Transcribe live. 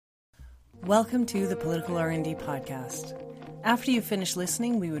Welcome to the Political R&D podcast. After you finish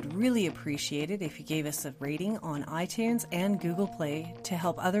listening, we would really appreciate it if you gave us a rating on iTunes and Google Play to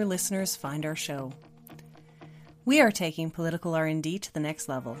help other listeners find our show. We are taking Political R&D to the next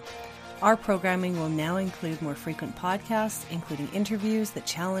level. Our programming will now include more frequent podcasts, including interviews that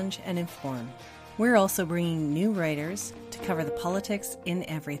challenge and inform. We're also bringing new writers to cover the politics in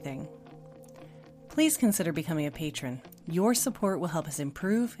everything. Please consider becoming a patron. Your support will help us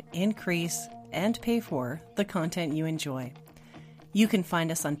improve, increase, and pay for the content you enjoy. You can find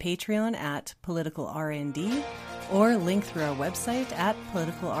us on Patreon at Political RND or link through our website at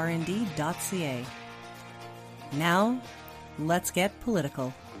politicalrnd.ca. Now, let's get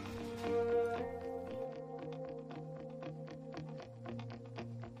political.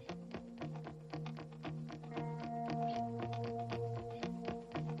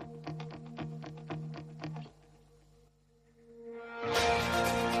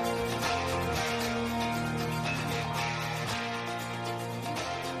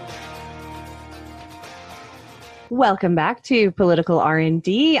 Welcome back to Political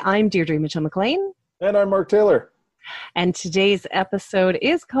R&D. I'm Deirdre Mitchell-McLean. And I'm Mark Taylor. And today's episode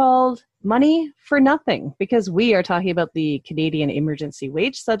is called Money for Nothing, because we are talking about the Canadian Emergency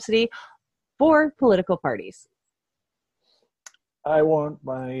Wage Subsidy for political parties. I want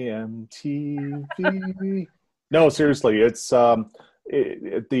my MTV. No, seriously, it's the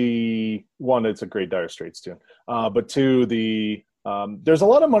one, it's a great Dire Straits tune. But two, there's a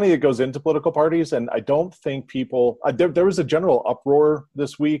lot of money that goes into political parties, and I don't think people there was a general uproar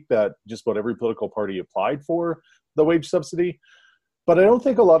this week that just about every political party applied for the wage subsidy, but I don't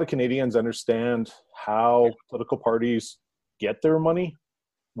think a lot of Canadians understand how political parties get their money,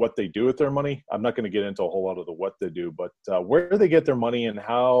 what they do with their money. I'm not going to get into a whole lot of the what they do, but where they get their money and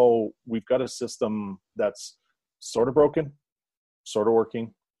how we've got a system that's sort of broken, sort of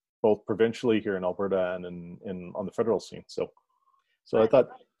working, both provincially here in Alberta and in on the federal scene. So I thought,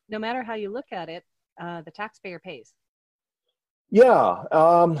 no matter how you look at it, the taxpayer pays. Yeah,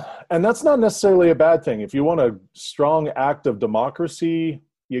 and that's not necessarily a bad thing. If you want a strong act of democracy,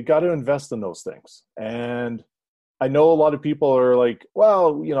 you got to invest in those things. And I know a lot of people are like,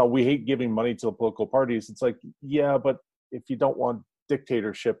 well, you know, we hate giving money to the political parties. It's like, yeah, but if you don't want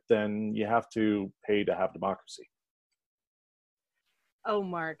dictatorship, then you have to pay to have democracy. Oh,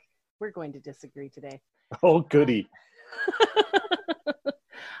 Mark, we're going to disagree today. Oh, goody.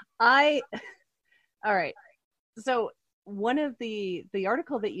 All right. So one of the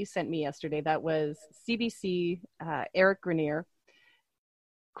article that you sent me yesterday, that was CBC, Eric Grenier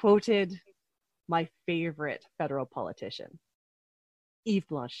quoted my favorite federal politician, Yves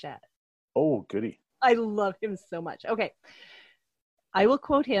Blanchette. Oh, goody. I love him so much. Okay. I will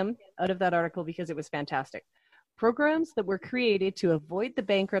quote him out of that article because it was fantastic. Programs that were created to avoid the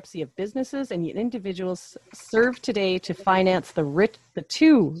bankruptcy of businesses and individuals serve today to finance the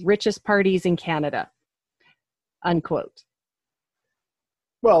two richest parties in Canada. Unquote.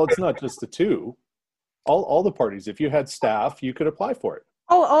 Well, it's not just the two. All the parties. If you had staff, you could apply for it.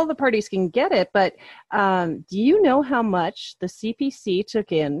 All the parties can get it, but do you know how much the CPC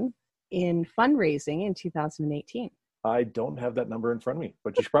took in fundraising in 2018? I don't have that number in front of me,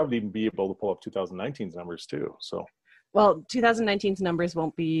 but you should probably even be able to pull up 2019's numbers too. So, well, 2019's numbers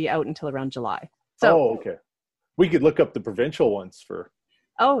won't be out until around July. So, okay. We could look up the provincial ones for.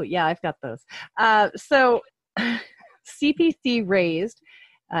 Oh yeah, I've got those. So, CPC raised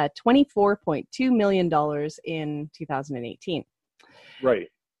 $24.2 million in 2018. Right.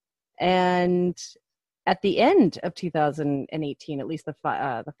 And at the end of 2018, at least the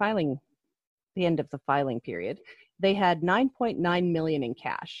end of the filing period, they had $9.9 million in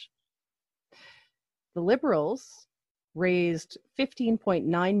cash. The Liberals raised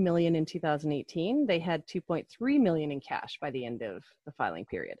 $15.9 million in 2018. They had $2.3 million in cash by the end of the filing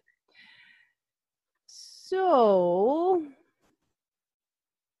period. So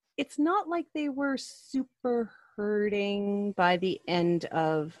it's not like they were super hurting by the end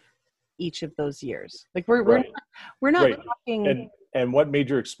of each of those years. Like we're not right. talking. And what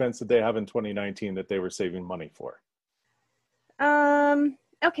major expense did they have in 2019 that they were saving money for?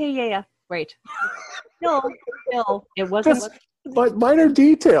 Okay, yeah, right. No, it wasn't. But minor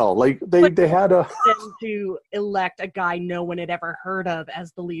detail, like they had to elect a guy no one had ever heard of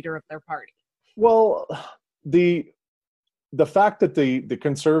as the leader of their party. Well, the fact that the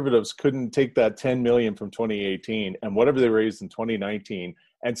Conservatives couldn't take that $10 million from 2018 and whatever they raised in 2019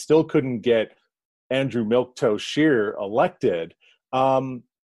 and still couldn't get Andrew Milquetoast Scheer elected,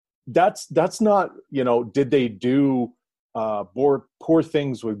 that's not, did they do poor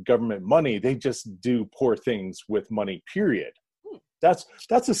things with government money? They just do poor things with money, period. That's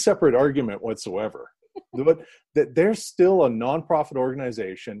a separate argument whatsoever. But that there's still a nonprofit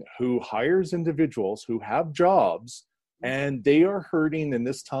organization who hires individuals who have jobs, and they are hurting in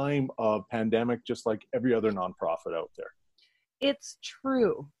this time of pandemic just like every other nonprofit out there. It's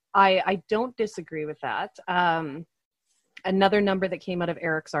true. I don't disagree with that. Another number that came out of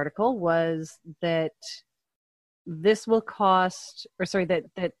Eric's article was that this will cost,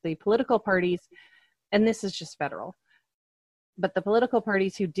 that the political parties, and this is just federal, but the political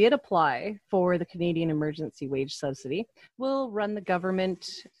parties who did apply for the Canadian Emergency Wage Subsidy will run the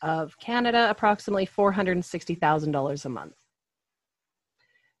government of Canada approximately $460,000 a month.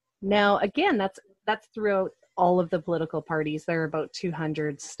 Now, again, that's throughout all of the political parties. There are about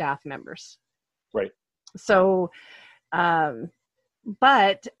 200 staff members. Right. So,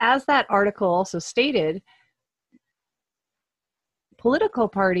 but as that article also stated, political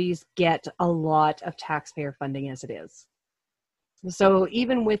parties get a lot of taxpayer funding as it is. So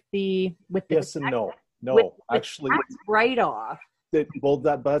even with the yes and no, actually tax write-off.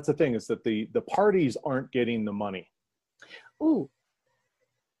 But that's the thing, is that the parties aren't getting the money. Ooh,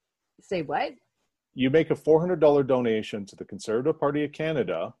 say what? You make a $400 donation to the Conservative Party of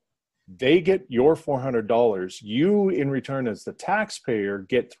Canada. They get your $400. You, in return, as the taxpayer,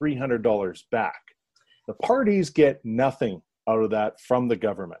 get $300 back. The parties get nothing out of that from the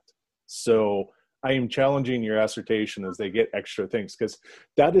government. So I am challenging your assertion as they get extra things, because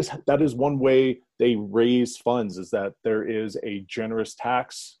that is one way they raise funds, is that there is a generous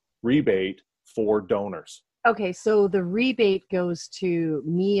tax rebate for donors. Okay, so the rebate goes to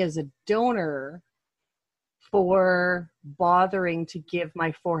me as a donor for bothering to give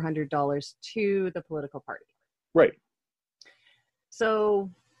my $400 to the political party. Right. So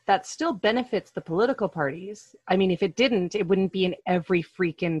that still benefits the political parties. I mean, if it didn't, it wouldn't be in every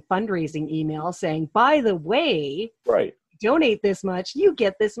freaking fundraising email saying, by the way, right, donate this much, you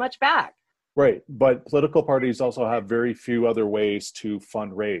get this much back. Right. But political parties also have very few other ways to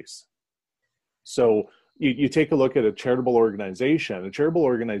fundraise. So you take a look at a charitable organization. A charitable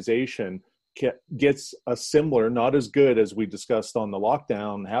organization gets a similar, not as good as we discussed on the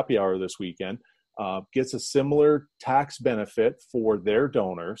lockdown happy hour this weekend, gets a similar tax benefit for their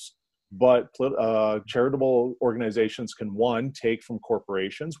donors, but charitable organizations can, one, take from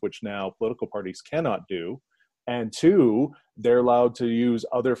corporations, which now political parties cannot do, and two, they're allowed to use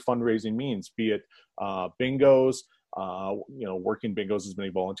other fundraising means, be it bingos, working bingos as many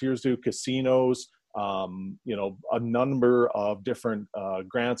volunteers do, casinos, a number of different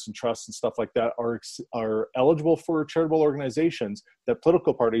grants and trusts and stuff like that are eligible for charitable organizations that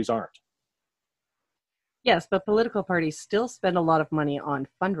political parties aren't. Yes, but political parties still spend a lot of money on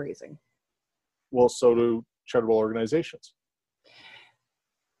fundraising. Well, so do charitable organizations.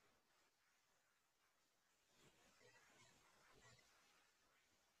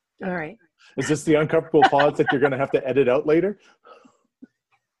 All right. Is this the uncomfortable pause that you're going to have to edit out later?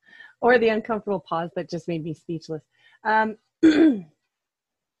 Or the uncomfortable pause that just made me speechless.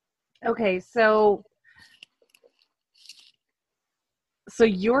 Okay, so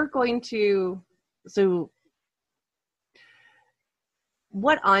you're going to... So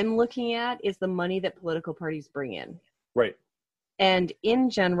what I'm looking at is the money that political parties bring in. Right. And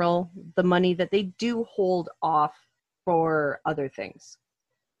in general, the money that they do hold off for other things.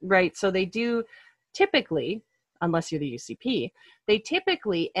 Right. So they do typically, unless you're the UCP, they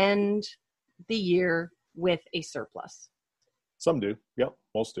typically end the year with a surplus. Some do. Yep.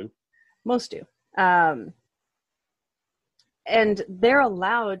 Most do. Most do. And they're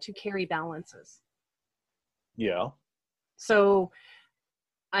allowed to carry balances. Yeah. So,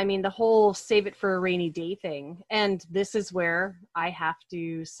 I mean, the whole save it for a rainy day thing, and this is where I have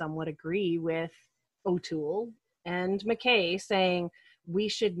to somewhat agree with O'Toole and McKay saying we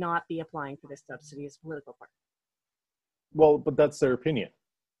should not be applying for this subsidy as a political party. Well, but that's their opinion.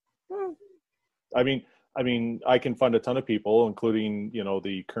 I mean, I can find a ton of people, including,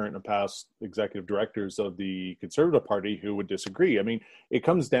 the current and past executive directors of the Conservative Party, who would disagree. I mean, it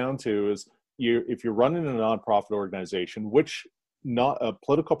comes down to if you're running a nonprofit organization, which not a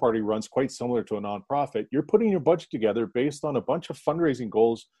political party runs quite similar to a nonprofit, you're putting your budget together based on a bunch of fundraising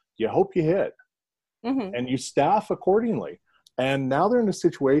goals you hope you hit, and you staff accordingly. And now they're in a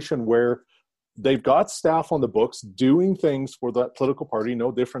situation where they've got staff on the books doing things for that political party,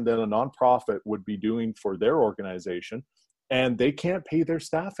 no different than a nonprofit would be doing for their organization. And they can't pay their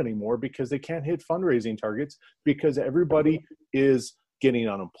staff anymore because they can't hit fundraising targets because everybody is getting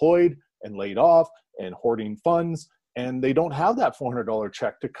unemployed and laid off and hoarding funds. And they don't have that $400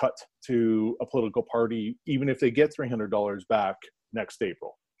 check to cut to a political party, even if they get $300 back next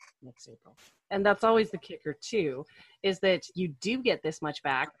April. Next April. And that's always the kicker too, is that you do get this much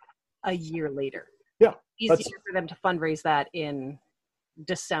back a year later. Yeah. Easier for them to fundraise that in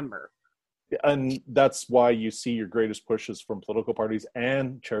December. And that's why you see your greatest pushes from political parties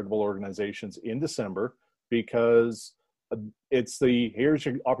and charitable organizations in December, because here's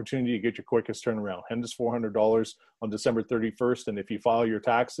your opportunity to get your quickest turnaround. Hand us $400 on December 31st. And if you file your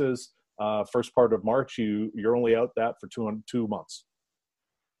taxes, first part of March, you're only out that for 2 months.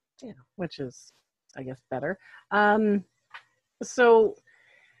 Yeah, which is, I guess, better. So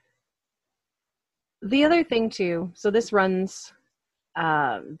the other thing too, so this runs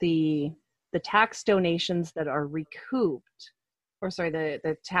the tax donations that are recouped, or sorry,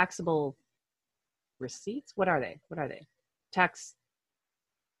 the taxable receipts. What are they? Tax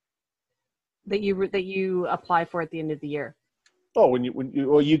that you apply for at the end of the year. Oh,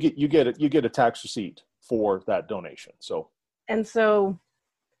 you get a tax receipt for that donation. So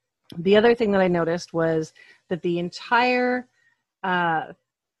the other thing that I noticed was that the entire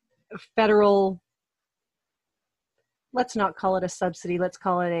federal, let's not call it a subsidy, let's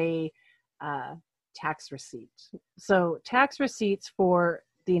call it a tax receipt. So tax receipts for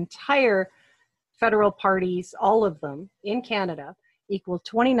the entire federal parties, all of them in Canada, equal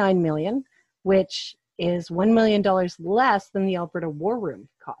 $29 million, which is $1 million less than the Alberta War Room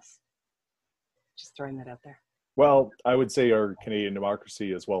costs. Just throwing that out there. Well, I would say our Canadian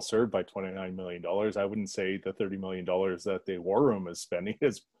democracy is well served by $29 million. I wouldn't say the $30 million that the War Room is spending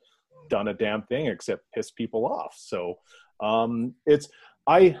has done a damn thing except piss people off. So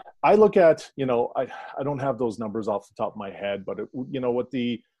I look at, I don't have those numbers off the top of my head, but what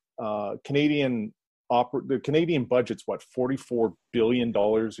the Canadian budget's $44 billion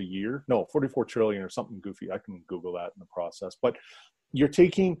a year? No, 44 trillion or something goofy. I can Google that in the process. But you're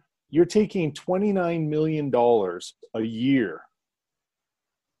taking $29 million a year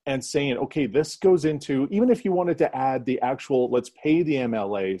and saying, okay, this goes into, even if you wanted to add the actual, let's pay the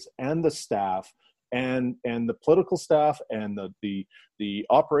MLAs and the staff and the political staff and the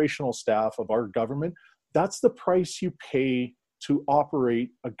operational staff of our government, that's the price you pay to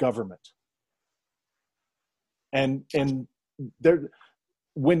operate a government. And there,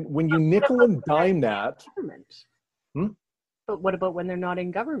 when you nickel and dime that. But what about when they're not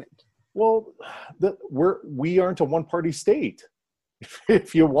in government? Well, we aren't a one-party state.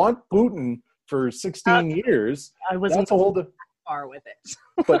 If you want Putin for 16 years, that's a whole far with it.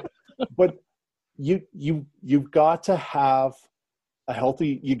 but you've got to have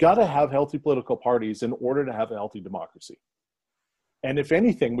healthy political parties in order to have a healthy democracy. And if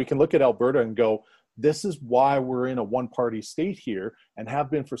anything, we can look at Alberta and go, this is why we're in a one-party state here and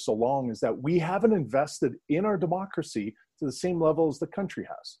have been for so long, is that we haven't invested in our democracy to the same level as the country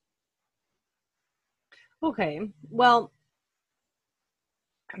has. Okay, well,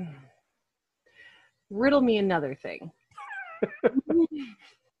 riddle me another thing.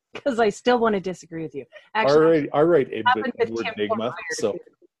 Because I still want to disagree with you. Actually, all right, Enigma. So.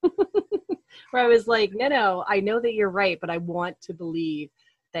 Where I was like, no, I know that you're right, but I want to believe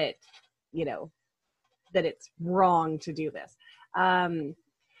that, that it's wrong to do this. And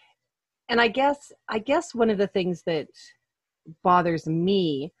I guess one of the things that bothers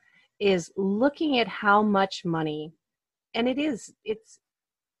me is looking at how much money, and it's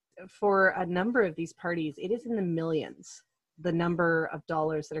for a number of these parties, it is in the millions, the number of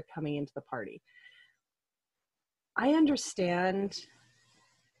dollars that are coming into the party. I understand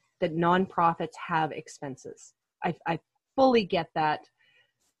that nonprofits have expenses. I fully get that.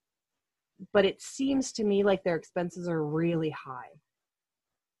 But it seems to me like their expenses are really high.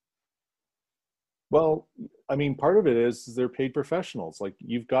 Well, I mean, part of it is they're paid professionals. Like,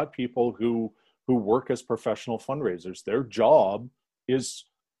 you've got people who work as professional fundraisers. Their job is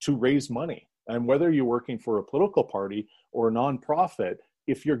to raise money. And whether you're working for a political party or a nonprofit,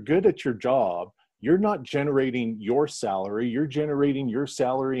 if you're good at your job, you're not generating your salary. You're generating your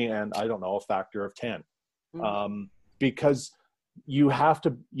salary and, I don't know, a factor of 10. Mm-hmm. Because you have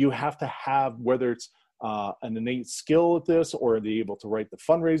to have, whether it's an innate skill at this, or be able to write the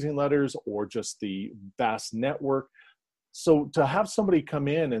fundraising letters, or just the vast network. So to have somebody come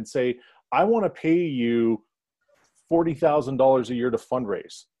in and say, I want to pay you $40,000 a year to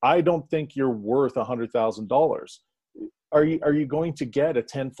fundraise. I don't think you're worth $100,000. Are you going to get a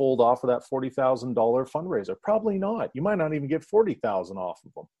tenfold off of that $40,000 fundraiser? Probably not. You might not even get $40,000 off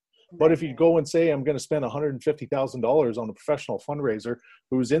of them. But if you go and say, I'm going to spend $150,000 on a professional fundraiser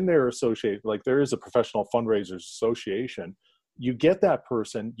who's in there associated, like there is a professional fundraisers association, you get that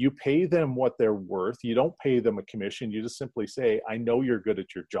person, you pay them what they're worth. You don't pay them a commission. You just simply say, I know you're good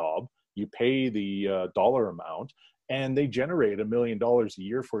at your job. You pay the dollar amount, and they generate $1 million a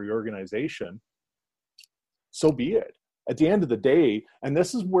year for your organization, so be it. At the end of the day, and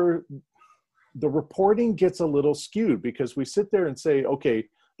this is where the reporting gets a little skewed, because we sit there and say, okay,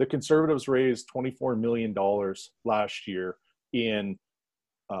 the Conservatives raised $24 million last year in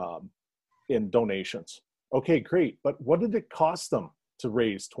donations. Okay, great. But what did it cost them to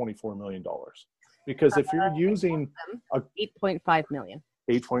raise $24 million? Because if you're using $8.5 million.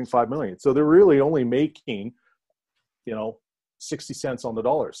 8.5 million. So they're really only making, 60 cents on the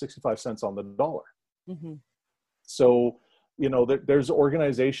dollar, 65 cents on the dollar. Mm-hmm. So, there's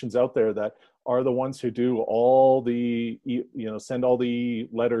organizations out there that are the ones who do all the, send all the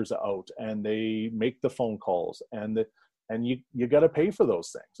letters out, and they make the phone calls, and you got to pay for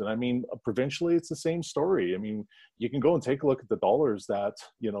those things. And I mean, provincially, it's the same story. I mean, you can go and take a look at the dollars that,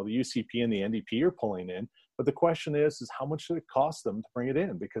 the UCP and the NDP are pulling in. But the question is how much did it cost them to bring it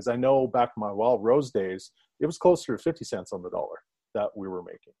in? Because I know back in my Wild Rose days, it was closer to 50 cents on the dollar that we were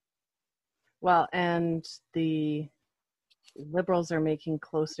making. Well, and the Liberals are making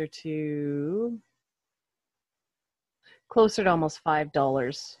closer to almost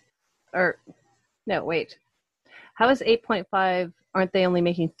 $5. Or, no, wait. How is 8.5? Aren't they only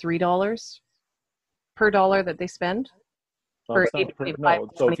making $3 per dollar that they spend? No,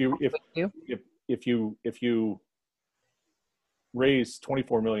 so if you raise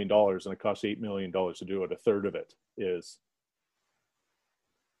 $24 million and it costs $8 million to do it, a third of it is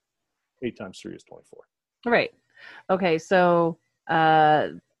 8 times 3 is 24. Right. Okay. So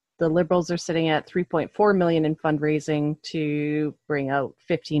the Liberals are sitting at $3.4 million in fundraising to bring out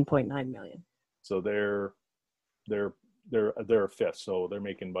 $15.9 million. So they're a fifth. So they're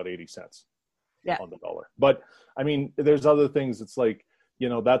making about 80 cents on the dollar. But I mean, there's other things. It's like,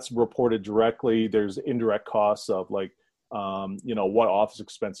 that's reported directly. There's indirect costs of like, what office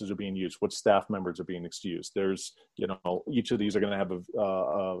expenses are being used, what staff members are being excused. There's, each of these are going to have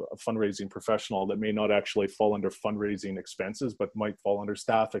a fundraising professional that may not actually fall under fundraising expenses, but might fall under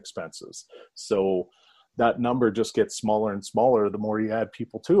staff expenses. So that number just gets smaller and smaller the more you add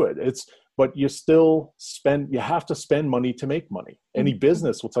people to it. But you still you have to spend money to make money. Any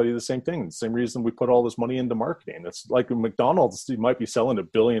business will tell you the same thing. The same reason we put all this money into marketing. It's like McDonald's, you might be selling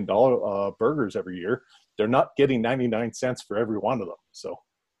 $1 billion burgers every year. They're not getting 99 cents for every one of them. So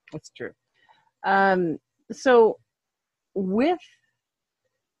that's true. So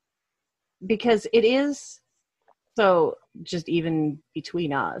because it is, so just even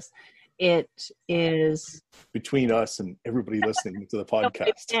between us, it is between us and everybody listening to the podcast.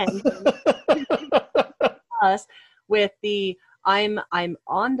 Us with the I'm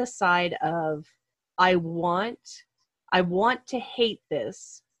on the side of I want to hate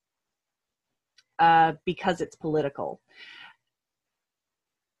this because it's political.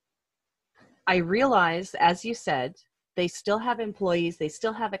 I realize, as you said, they still have employees, they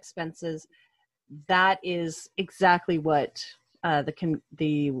still have expenses. That is exactly what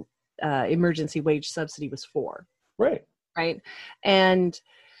the emergency wage subsidy was for. Right.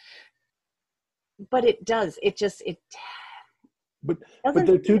 But it does. But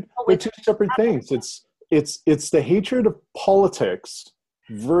they're two separate things. It's the hatred of politics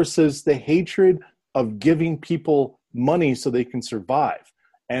versus the hatred of giving people money so they can survive.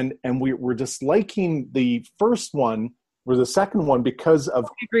 And we're disliking the first one or the second one because of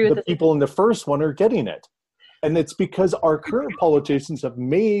the people in the first one are getting it. And it's because our current politicians have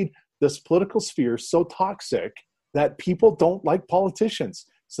made this political sphere so toxic that people don't like politicians.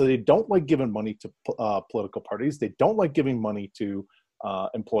 So they don't like giving money to political parties. They don't like giving money to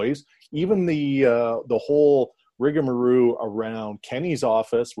employees. Even the whole rigmarole around Kenny's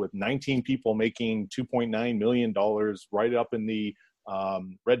office with 19 people making $2.9 million right up in the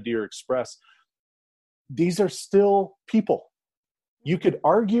Red Deer Express. These are still people. You could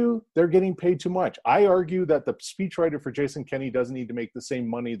argue they're getting paid too much. I argue that the speechwriter for Jason Kenney doesn't need to make the same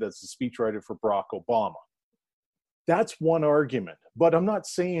money that's the speechwriter for Barack Obama. That's one argument. But I'm not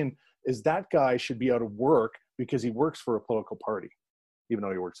saying is that guy should be out of work because he works for a political party, even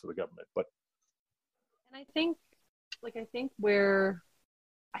though he works for the government. But and I think where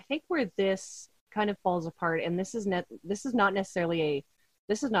this kind of falls apart, and this is not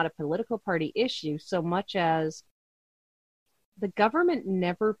a political party issue so much as the government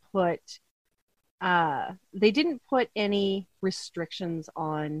never they didn't put any restrictions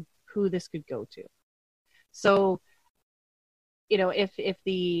on who this could go to. So, if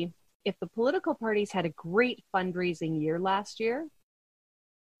the political parties had a great fundraising year last year,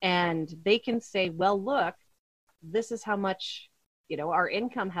 and they can say, well, look, this is how much, our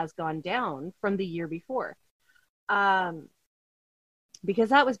income has gone down from the year before. Because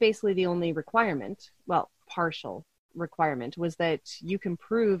that was basically the only requirement, well, partial requirement was that you can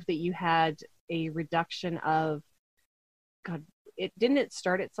prove that you had a reduction of, God, it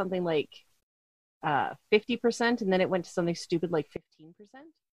start at something like 50%, and then it went to something stupid like 15%.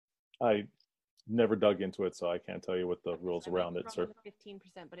 I never dug into it, so I can't tell you what the rules around it, sir. 15%,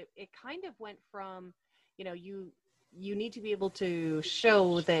 but it kind of went from, you need to be able to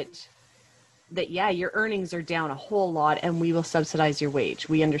show that yeah, your earnings are down a whole lot, and we will subsidize your wage.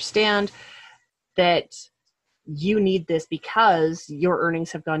 We understand that you need this because your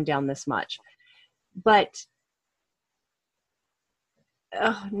earnings have gone down this much. But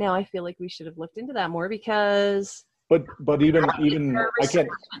now I feel like we should have looked into that more, because but even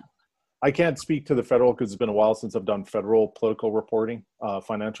I can't speak to the federal because it's been a while since I've done federal political reporting,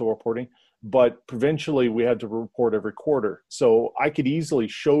 financial reporting, but provincially we had to report every quarter. So I could easily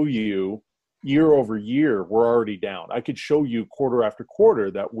show you year over year, we're already down. I could show you quarter after quarter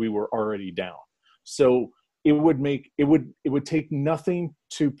that we were already down. So it would take nothing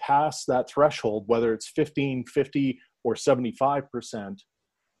to pass that threshold, whether it's 15, 50, or 75%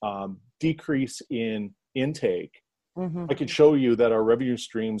 decrease in intake. Mm-hmm. I could show you that our revenue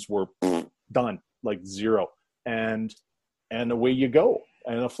streams were done, like zero, and away you go,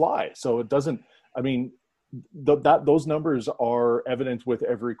 and a fly. So it doesn't, I mean, those numbers are evident with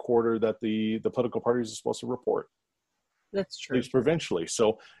every quarter that the political parties are supposed to report. That's true. At least provincially.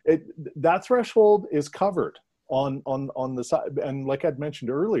 So that threshold is covered on the side. And like I'd mentioned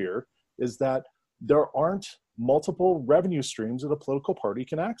earlier, is that there aren't multiple revenue streams that a political party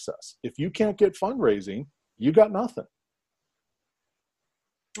can access. If you can't get fundraising, you got nothing.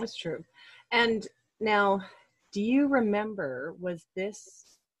 That's true. And now, do you remember, was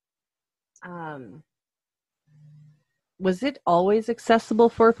it always accessible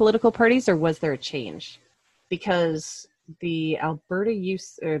for political parties, or was there a change? Because the Alberta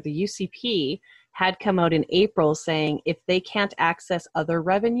the UCP had come out in April saying if they can't access other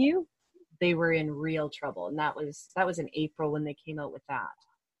revenue, they were in real trouble. And that was in April when they came out with that.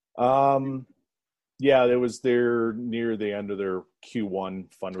 Yeah, it was near the end of their Q1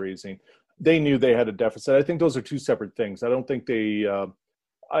 fundraising. They knew they had a deficit. I think those are two separate things. I don't think the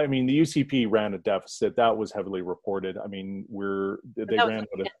UCP ran a deficit. That was heavily reported. I mean, they ran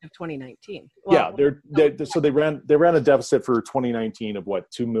out of 2019. Well, so they ran a deficit for 2019 of what,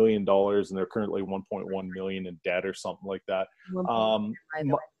 $2 million, and they're currently 1.1 million in debt or something like that.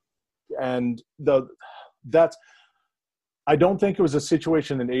 And I don't think it was a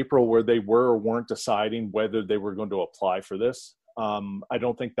situation in April where they were or weren't deciding whether they were going to apply for this. I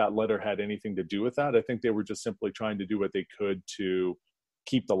don't think that letter had anything to do with that. I think they were just simply trying to do what they could to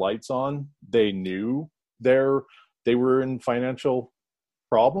keep the lights on. They knew they were in financial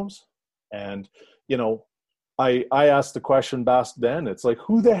problems. And, I asked the question back then, it's like,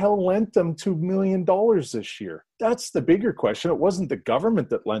 who the hell lent them $2 million this year? That's the bigger question. It wasn't the government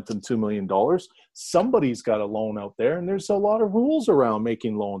that lent them $2 million. Somebody's got a loan out there, and there's a lot of rules around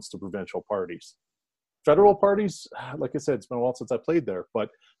making loans to provincial parties. Federal parties, like I said, it's been a while since I played there, but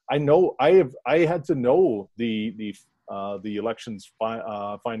I know I had to know the Elections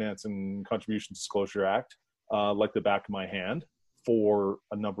Finance and Contribution Disclosure Act like the back of my hand for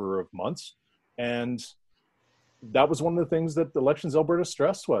a number of months. And that was one of the things that Elections Alberta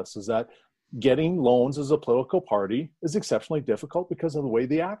stressed to us, is that getting loans as a political party is exceptionally difficult because of the way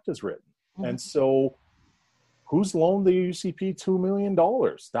the act is written. Mm-hmm. And so who's loaned the UCP $2 million?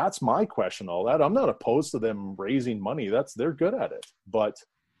 That's my question, all that. I'm not opposed to them raising money. They're good at it.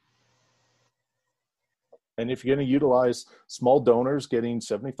 And if you're going to utilize small donors getting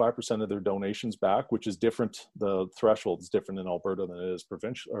 75% of their donations back, which is different, the threshold is different in Alberta than it is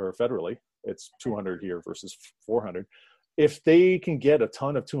provincial or federally. It's 200 here versus 400. If they can get a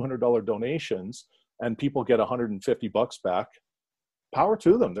ton of $200 donations and people get $150 back, power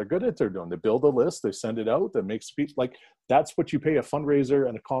to them. They're good at what they're doing. They build a list, they send it out, they make speech. Like, that's what you pay a fundraiser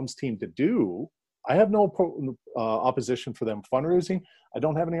and a comms team to do. I have no opposition for them fundraising. I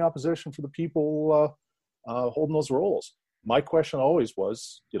don't have any opposition for the people holding those roles. My question always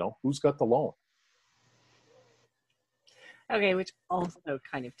was, who's got the loan? Okay, which also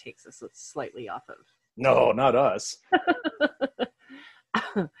kind of takes us slightly off of. No, not us.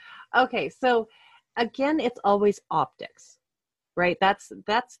 Okay, so again, it's always optics, right? That's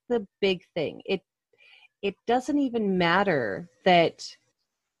the big thing. It doesn't even matter that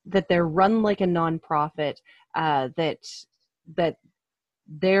they're run like a nonprofit, that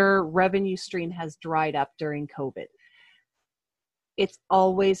their revenue stream has dried up during COVID. It's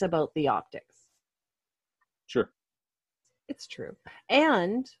always about the optics. Sure. It's true.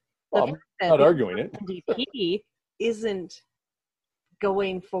 And I'm not arguing it. NDP isn't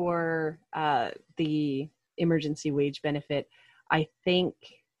going for the emergency wage benefit, I think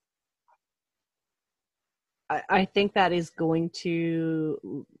that is going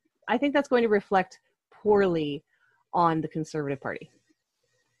to, I think that's going to reflect poorly on the Conservative Party.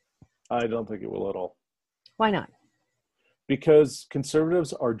 I don't think it will at all. Why not? Because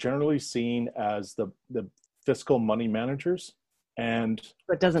Conservatives are generally seen as the fiscal money managers, and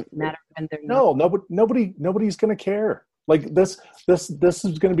So it doesn't matter when they're nobody's going to care. Like this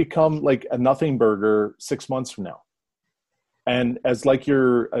is going to become like a nothing burger 6 months from now. And as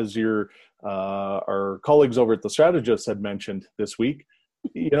our colleagues over at The Strategist had mentioned this week,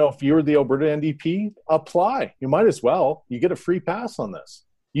 if you're the Alberta NDP, apply. You might as well. You get a free pass on this.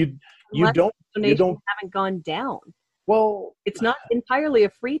 You don't haven't gone down. Well, it's not entirely a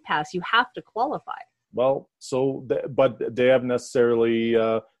free pass. You have to qualify. Well, but they haven't necessarily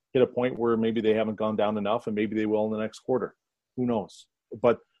hit a point where maybe they haven't gone down enough, and maybe they will in the next quarter. Who knows?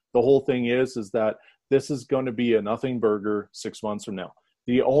 But the whole thing is that this is going to be a nothing burger 6 months from now.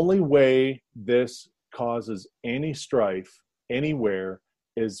 The only way this causes any strife anywhere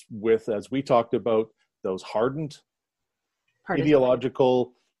is with, as we talked about, those hardened,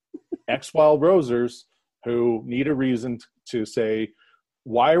 ideological ex-Wild Rosers who need a reason to say,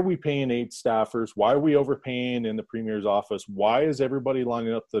 why are we paying 8 staffers? Why are we overpaying in the Premier's office? Why is everybody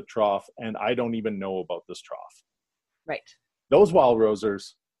lining up the trough and I don't even know about this trough? Right. Those Wild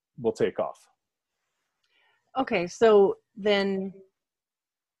Rosers will take off. Okay, so then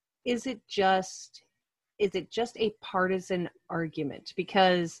is it just a partisan argument?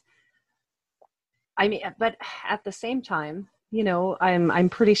 Because I mean, but at the same time, I'm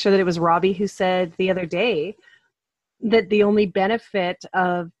pretty sure that it was Robbie who said the other day that the only benefit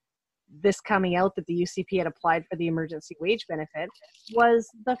of this coming out that the UCP had applied for the emergency wage benefit was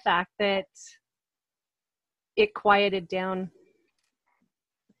the fact that it quieted down.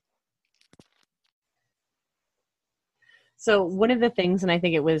 So one of the things, and I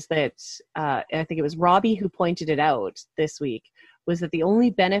think it was Robbie who pointed it out this week, was that the only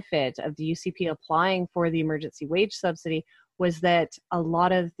benefit of the UCP applying for the emergency wage subsidy was that a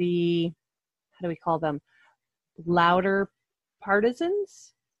lot of the, how do we call them, louder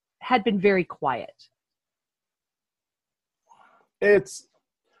partisans had been very quiet.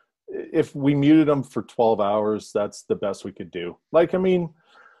 If we muted them for 12 hours, that's the best we could do. Like, I mean,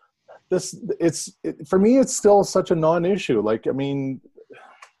 for me, it's still such a non-issue. Like, I mean,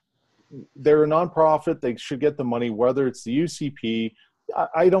 they're a nonprofit. They should get the money, whether it's the UCP.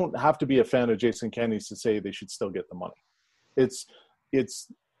 I don't have to be a fan of Jason Kenney's to say they should still get the money. It's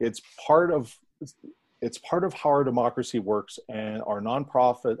part of how our democracy works, and our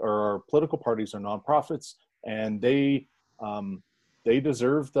nonprofit or our political parties are nonprofits, and they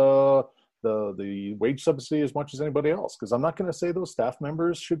deserve the wage subsidy as much as anybody else. Because I'm not going to say those staff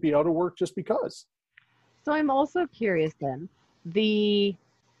members should be out of work just because. So I'm also curious then, the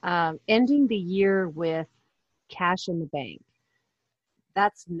ending the year with cash in the bank,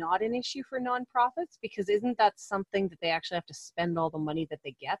 that's not an issue for nonprofits, because isn't that something that they actually have to spend all the money that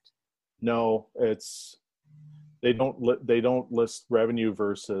they get? No, they don't list revenue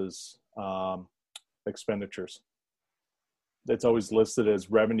versus expenditures. It's always listed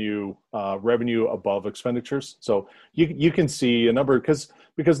as revenue above expenditures. So you can see a number, because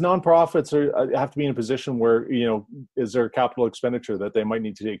nonprofits have to be in a position where, is there a capital expenditure that they might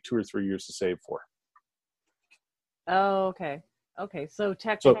need to take 2 or 3 years to save for? Oh, okay. Okay, so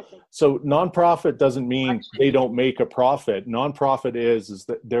technically, so nonprofit doesn't mean they don't make a profit. Nonprofit is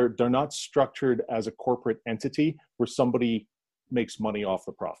that they're not structured as a corporate entity where somebody makes money off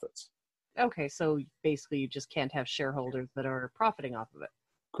the profits. Okay, so basically you just can't have shareholders that are profiting off of it.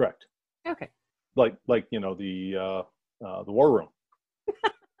 Correct. Okay. Like the War Room.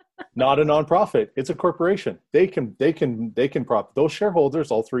 Not a nonprofit. It's a corporation. They can profit. Those shareholders,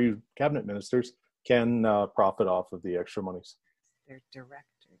 all 3 cabinet ministers, can profit off of the extra monies. They're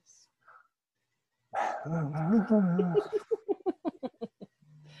directors.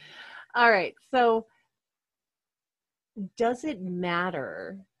 All right. So does it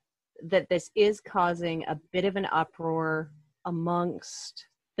matter that this is causing a bit of an uproar amongst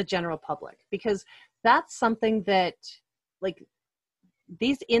the general public? Because that's something that, like,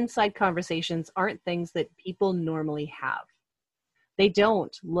 these inside conversations aren't things that people normally have. They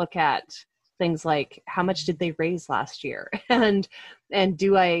don't look at things like, how much did they raise last year? And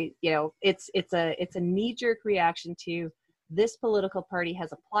do I, it's a knee-jerk reaction to this political party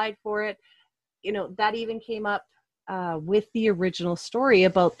has applied for it. That even came up with the original story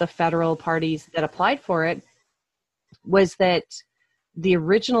about the federal parties that applied for it, was that the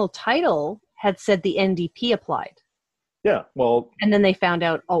original title had said the NDP applied. Yeah, well... And then they found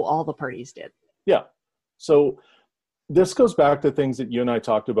out, all the parties did. Yeah. So this goes back to things that you and I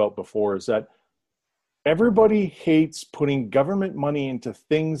talked about before, is that everybody hates putting government money into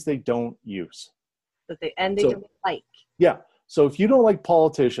things they don't use. They don't like. Yeah. So if you don't like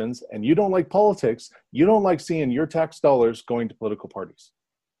politicians and you don't like politics, you don't like seeing your tax dollars going to political parties.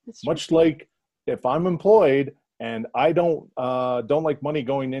 Much like if I'm employed and I don't like money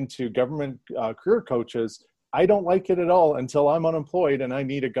going into government career coaches, I don't like it at all until I'm unemployed and I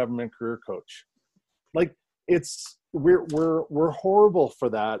need a government career coach. Like, we're horrible for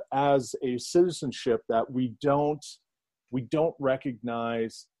that as a citizenship, that we don't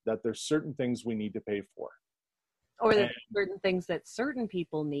recognize that there's certain things we need to pay for. Or there's certain things that certain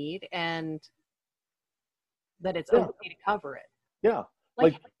people need, and that it's okay to cover it. Yeah.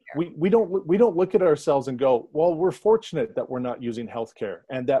 Like we don't look at ourselves and go, well, we're fortunate that we're not using healthcare,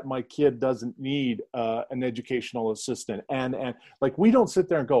 and that my kid doesn't need an educational assistant. And like, we don't sit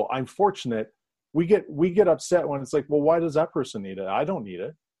there and go, I'm fortunate. We get upset when it's like, well, why does that person need it? I don't need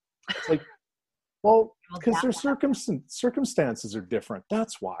it. It's like, well, because their circumstances are different.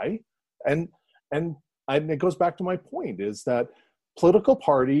 That's why. And it goes back to my point, is that political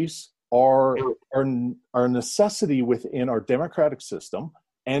parties are a necessity within our democratic system,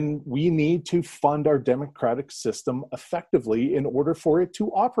 and we need to fund our democratic system effectively in order for it to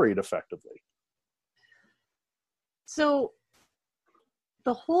operate effectively. So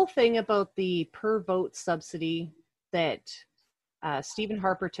the whole thing about the per vote subsidy that Stephen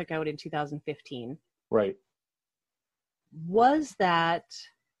Harper took out in 2015, right? Was that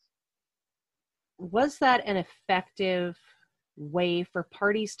an effective way for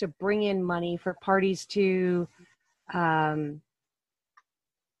parties to bring in money, for parties to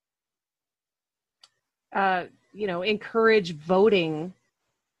encourage voting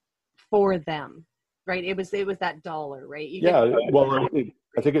for them, right? It was that dollar, right?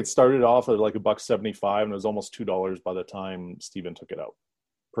 I think it started off at like $1.75, and it was almost $2 by the time Stephen took it out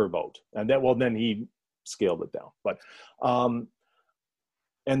per vote, and then he scaled it down. But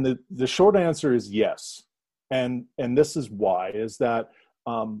and the short answer is yes. And this is why, is that,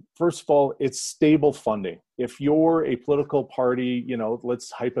 first of all, it's stable funding. If you're a political party, let's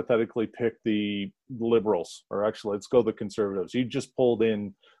hypothetically pick the Liberals, or actually let's go the Conservatives. You just pulled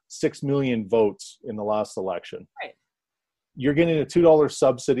in 6 million votes in the last election. Right. You're getting a $2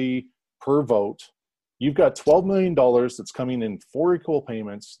 subsidy per vote. You've got $12 million that's coming in 4 equal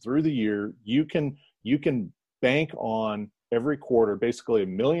payments through the year. You can bank on every quarter, basically $1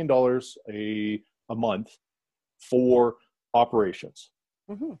 million a month for operations,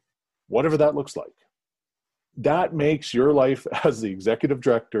 whatever that looks like. That makes your life as the executive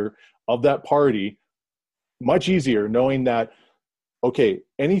director of that party much easier, knowing that, okay,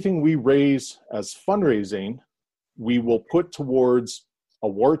 anything we raise as fundraising, we will put towards a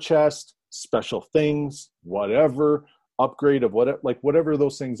war chest, special things, whatever, upgrade of whatever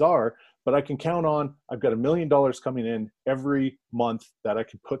those things are. But I can count on, I've got $1 million coming in every month that I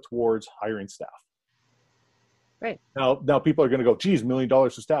can put towards hiring staff. Right. Now people are going to go, geez, $1 million for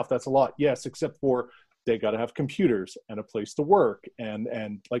staff, that's a lot. Yes, except for they got to have computers and a place to work, and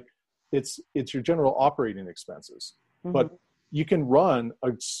like it's your general operating expenses. But you can run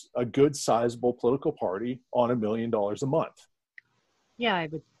a good sizable political party on $1 million a month. Yeah, I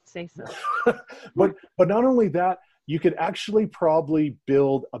would say so. but not only that, you could actually probably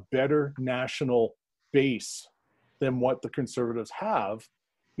build a better national base than what the Conservatives have,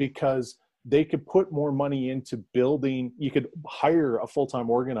 because they could put more money into building. You could hire a full-time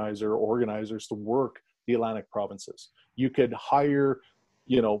organizer or organizers to work the Atlantic provinces. You could hire,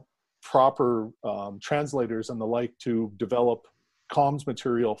 proper translators and the like to develop comms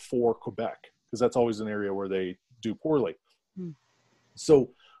material for Quebec, because that's always an area where they do poorly. So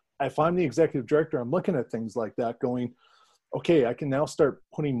if I'm the executive director, I'm looking at things like that going, okay, I can now start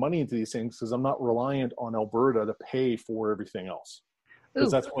putting money into these things, because I'm not reliant on Alberta to pay for everything else. Because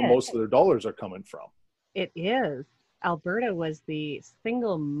that's where most of their dollars are coming from. It is. Alberta was the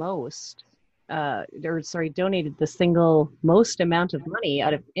single most, donated the single most amount of money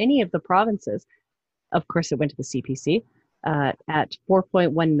out of any of the provinces. Of course, it went to the CPC at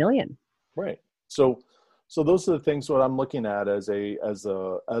 $4.1 million. Right. So those are the things what I'm looking at as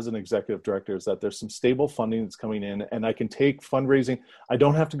an executive director, is that there's some stable funding that's coming in, and I can take fundraising. I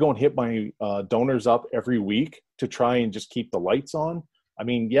don't have to go and hit my donors up every week to try and just keep the lights on.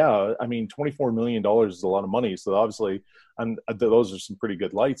 $24 million is a lot of money. So obviously those are some pretty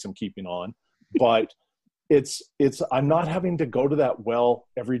good lights I'm keeping on, but I'm not having to go to that well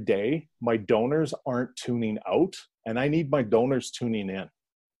every day. My donors aren't tuning out, and I need my donors tuning in.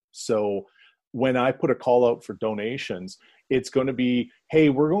 So when I put a call out for donations, it's going to be, hey,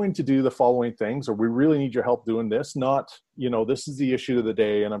 we're going to do the following things, or we really need your help doing this. Not, this is the issue of the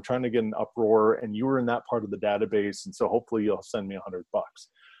day, and I'm trying to get an uproar, and you were in that part of the database, and so hopefully you'll send me $100.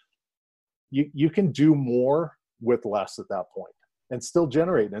 You can do more with less at that point and still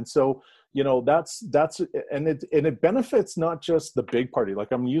generate. And so, that's and it benefits not just the big party.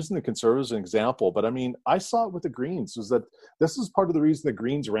 Like, I'm using the Conservatives as an example, but I mean, I saw it with the Greens. Was that this is part of the reason the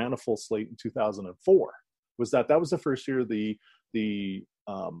Greens ran a full slate in 2004. Was that was the first year the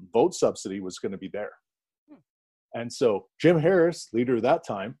vote subsidy was going to be there. And so Jim Harris, leader at that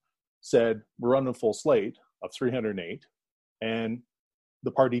time, said, we're running a full slate of 308. And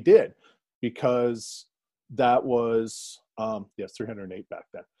the party did, because that was, 308 back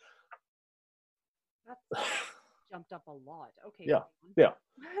then. That's jumped up a lot. Okay. Yeah.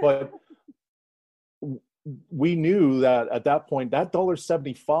 But we knew that at that point, that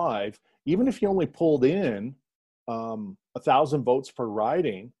 $1.75, even if you only pulled in 1,000 votes per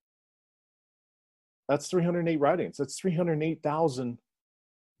riding, that's 308 ridings. That's 308,000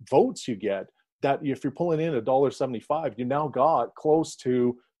 votes you get. That if you're pulling in $1.75, you now got close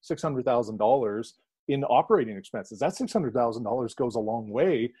to $600,000 in operating expenses. That $600,000 goes a long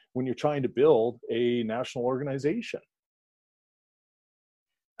way when you're trying to build a national organization.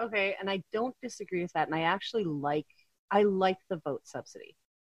 Okay, and I don't disagree with that. And I actually like the vote subsidy.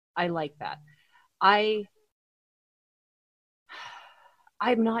 I like that. I'm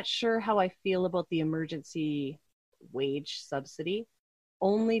not sure how I feel about the emergency wage subsidy,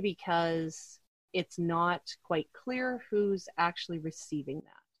 only because it's not quite clear who's actually receiving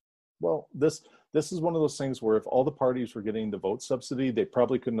that. Well, this is one of those things where if all the parties were getting the vote subsidy, they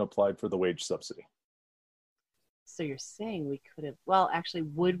probably couldn't have applied for the wage subsidy. So you're saying we could have, well, actually,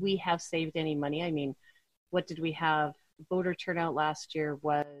 would we have saved any money? I mean, what did we have? Voter turnout last year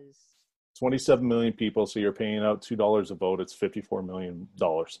was 27 million people, so you're paying out $2 a vote. It's $54 million.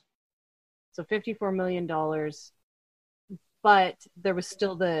 So $54 million, but there was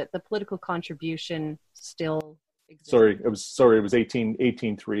still the political contribution still existed. Sorry, it was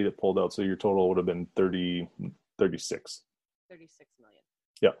 18.3 that pulled out, so your total would have been 36 million.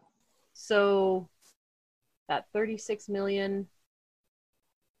 Yeah. So that 36 million,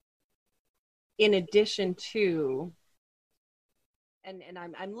 in addition to, and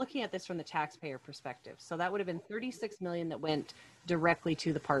I'm looking at this from the taxpayer perspective. So that would have been 36 million that went directly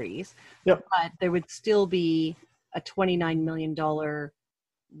to the parties. Yep. But there would still be a $29 million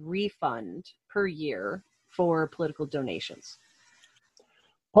refund per year for political donations.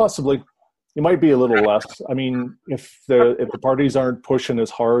 Possibly. It might be a little less. I mean, if the parties aren't pushing as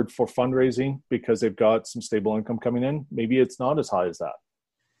hard for fundraising because they've got some stable income coming in, maybe it's not as high as that.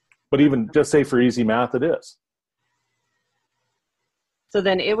 But even just say for easy math, it is. So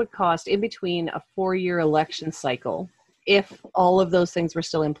then it would cost, in between a 4-year election cycle, if all of those things were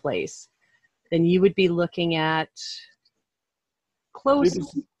still in place, then you would be looking at close to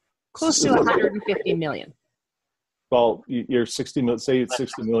 150 million. Well, you're 60 million, say it's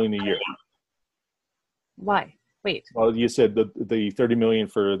 60 million a year. Why? Wait. Well, you said the 30 million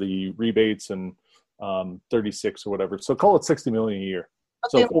for the rebates and 36 or whatever. So call it 60 million a year.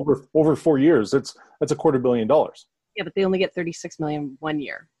 So over 4 years, that's $250 million. Yeah, but they only get 36 million 1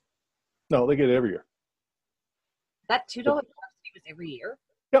 year. No, they get it every year. That $2 subsidy was every year?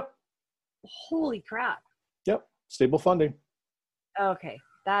 Yep. Holy crap. Yep. Stable funding. Okay.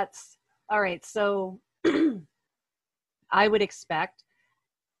 That's all right. So I would expect,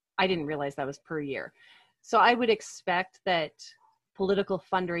 I didn't realize that was per year. So I would expect that political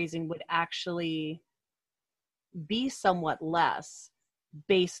fundraising would actually be somewhat less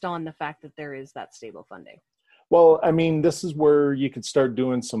based on the fact that there is that stable funding. Well, I mean, this is where you could start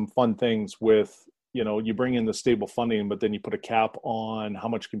doing some fun things with, you bring in the stable funding, but then you put a cap on how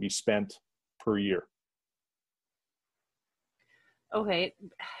much can be spent per year. Okay.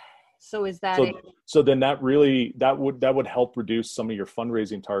 So is that so then that would help reduce some of your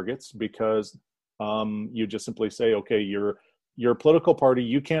fundraising targets, because you just simply say, okay, you're a political party,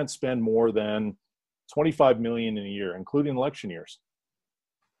 you can't spend more than 25 million in a year, including election years.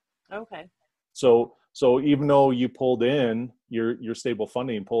 Okay. So even though you pulled in your stable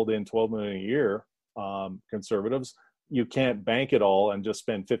funding, pulled in 12 million a year, Conservatives, you can't bank it all and just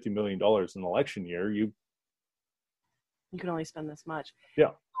spend $50 million in an election year. You can only spend this much.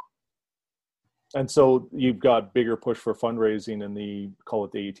 Yeah. And so you've got bigger push for fundraising in the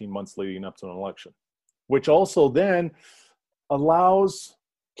 18 months leading up to an election, which also then allows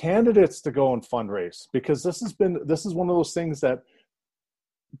candidates to go and fundraise, because this is one of those things that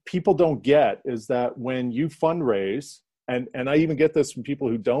people don't get, is that when you fundraise, and I even get this from people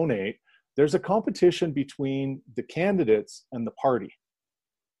who donate, there's a competition between the candidates and the party.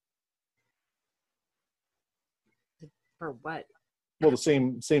 For what? Well, the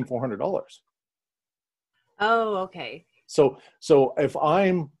same $400. Oh, okay. So if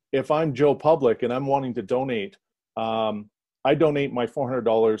I'm Joe Public and I'm wanting to donate, I donate my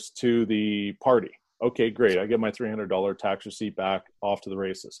 $400 to the party. Okay, great. I get my $300 tax receipt back, off to the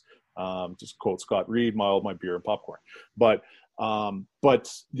races. Just quote Scott Reed, my beer and popcorn. But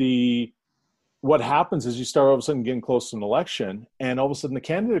what happens is you start all of a sudden getting close to an election, and all of a sudden the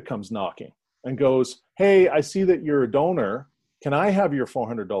candidate comes knocking and goes, "Hey, I see that you're a donor. Can I have your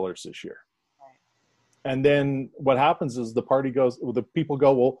 $400 this year?" And then what happens is the people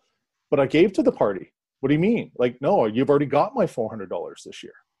go, "Well, but I gave to the party. What do you mean? Like, no, you've already got my $400 this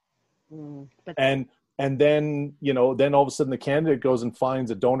year." And then, then all of a sudden the candidate goes and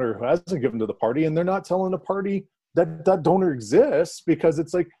finds a donor who hasn't given to the party, and they're not telling the party that that donor exists, because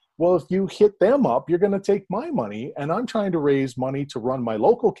it's like, well, if you hit them up, you're going to take my money, and I'm trying to raise money to run my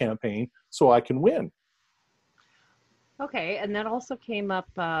local campaign so I can win. Okay, and that also came up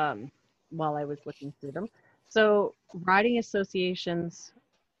while I was looking through them. So riding associations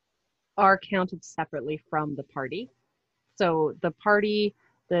are counted separately from the party. So the party,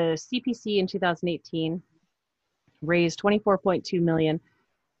 the CPC in 2018 raised $24.2 million.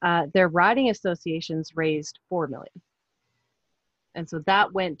 Their riding associations raised $4 million. And so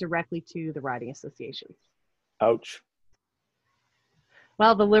that went directly to the riding associations. Ouch.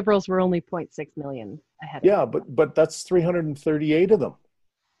 Well, the Liberals were only 0.6 million ahead. Yeah, but that's 338 of them.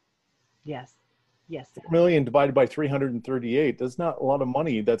 Yes. 4 million divided by 338. That's not a lot of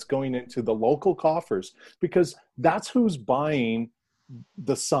money that's going into the local coffers, because that's who's buying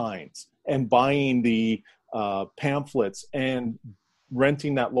the signs and buying the pamphlets and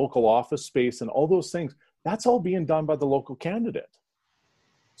renting that local office space and all those things. That's all being done by the local candidate.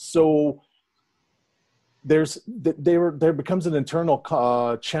 So there becomes an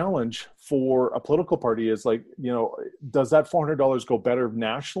internal challenge for a political party, is like, does that $400 go better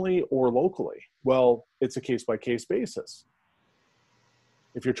nationally or locally? Well, it's a case-by-case basis.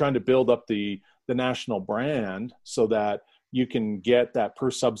 If you're trying to build up the national brand so that you can get that per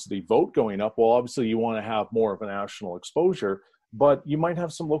subsidy vote going up, well, obviously you want to have more of a national exposure, but you might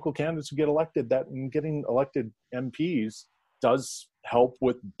have some local candidates who get elected. That getting elected MPs does help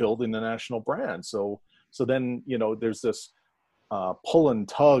with building the national brand. So then, there's this pull and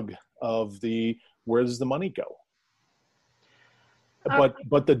tug of where does the money go?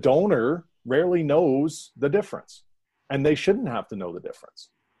 But the donor rarely knows the difference, and they shouldn't have to know the difference.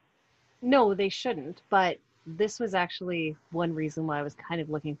 No, they shouldn't. But this was actually one reason why I was kind of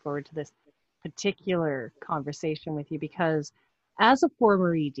looking forward to this particular conversation with you, because as a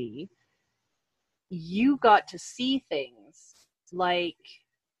former ED, you got to see things like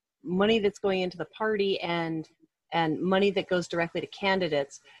money that's going into the party and money that goes directly to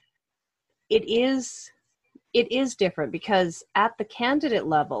candidates. It is different, because at the candidate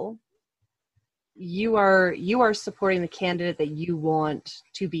level, you are supporting the candidate that you want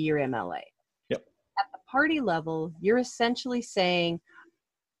to be your MLA. Yep. At the party level, you're essentially saying,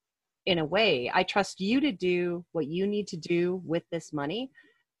 in a way, I trust you to do what you need to do with this money,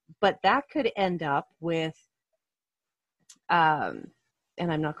 but that could end up with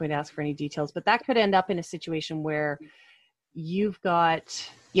and I'm not going to ask for any details, but that could end up in a situation where you've got,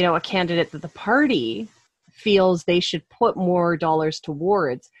 a candidate that the party feels they should put more dollars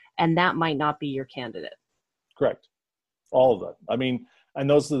towards, and that might not be your candidate. Correct. All of that. I mean, and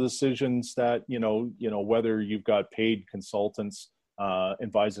those are the decisions that, whether you've got paid consultants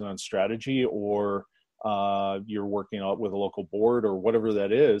advising on strategy, or you're working out with a local board or whatever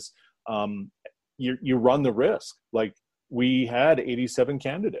that is, you run the risk. Like, we had 87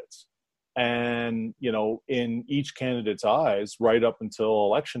 candidates, and, in each candidate's eyes, right up until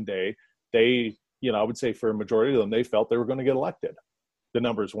election day, they, I would say for a majority of them, they felt they were going to get elected. The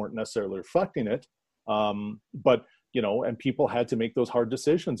numbers weren't necessarily reflecting it. But, and people had to make those hard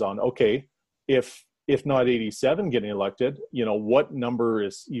decisions on, okay, if not 87 getting elected, what number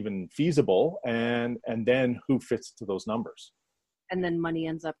is even feasible, and then who fits to those numbers. And then money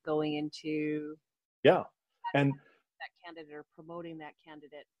ends up going into and that candidate, or promoting that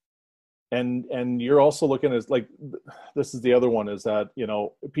candidate. And you're also looking at, like, this is the other one, is that,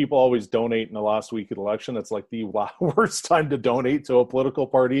 people always donate in the last week of the election. It's like the worst time to donate to a political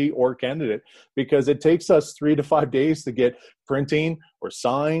party or candidate, because it takes us 3 to 5 days to get printing or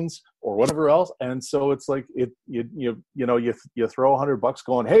signs or whatever else. And so it's like, you throw $100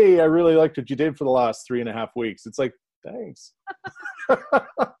 going, hey, I really liked what you did for the last 3.5 weeks. It's like, thanks.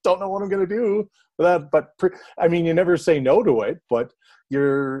 Don't know what I'm going to do for that. But you never say no to it, but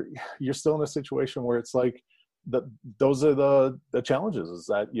you're still in a situation where it's like those are the challenges, is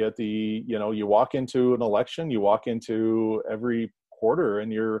that you walk into an election, you walk into every quarter,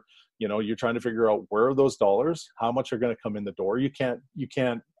 and you're trying to figure out where are those dollars, how much are going to come in the door. You can't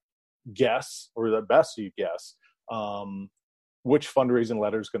guess, or the best you guess, which fundraising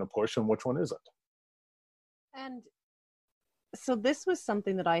letter is going to push and which one isn't. And so this was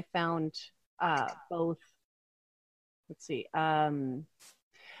something that I found both, I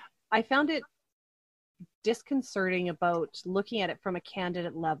found it disconcerting about looking at it from a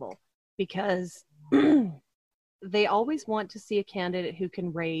candidate level, because they always want to see a candidate who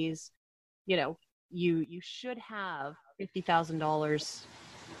can raise, you should have $50,000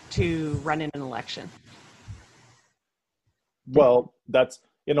 to run in an election. Well, that's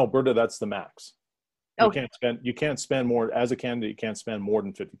in Alberta, that's the max. You can't spend more as a candidate. You can't spend more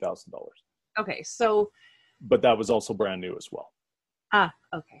than $50,000. Okay, so. But that was also brand new as well.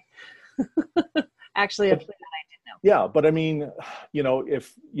 Okay. Actually, that I did know. Yeah, but I mean,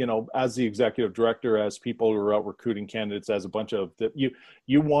 if as the executive director, as people who are out recruiting candidates, as a bunch of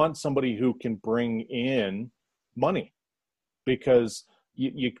you want somebody who can bring in money, because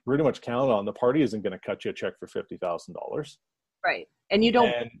you pretty much count on the party isn't going to cut you a check for $50,000. Right. And you don't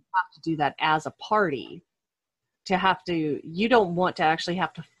have to do that as a party you don't want to actually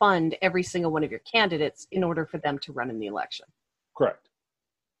have to fund every single one of your candidates in order for them to run in the election. Correct.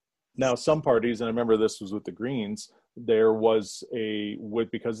 Now, some parties, and I remember this was with the Greens, there was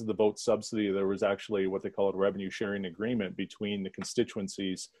because of the vote subsidy, there was actually what they call a revenue sharing agreement between the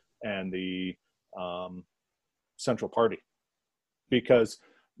constituencies and the central party, because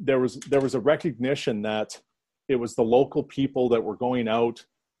there was a recognition that it was the local people that were going out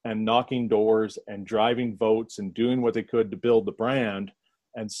and knocking doors and driving votes and doing what they could to build the brand.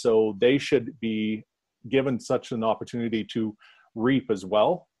 And so they should be given such an opportunity to reap as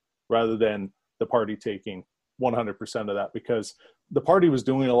well, rather than the party taking 100% of that, because the party was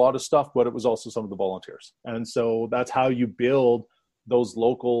doing a lot of stuff, but it was also some of the volunteers. And so that's how you build those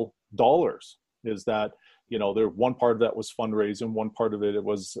local dollars, is that there one part of that was fundraising, one part of it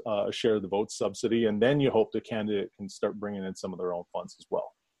was a share of the vote subsidy, and then you hope the candidate can start bringing in some of their own funds as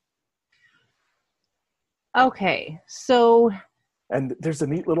well. Okay, so. And there's a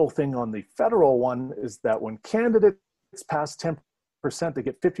neat little thing on the federal one, is that when candidates pass 10%, they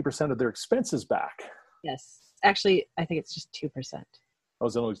get 50% of their expenses back. Yes, actually, I think it's just 2%. Oh,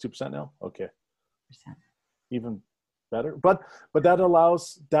 is it only 2% now? Okay, even better. But that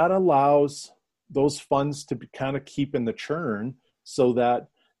allows those funds to be kind of keep in the churn, so that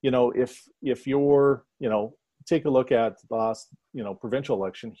if you're take a look at the last provincial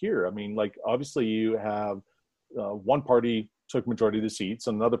election here. I mean, like, obviously you have one party took majority of the seats,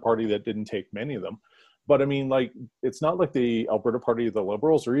 another party that didn't take many of them. But I mean, like, it's not like the Alberta Party of the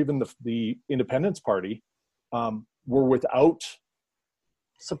Liberals or even the Independence Party were without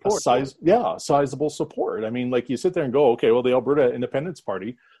support. Sizable support. I mean, like, you sit there and go, okay, well, the Alberta Independence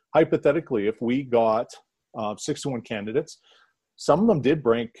Party, hypothetically, if we got 61 candidates, some of them did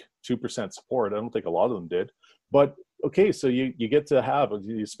bring 2% support. I don't think a lot of them did. But okay, so you get to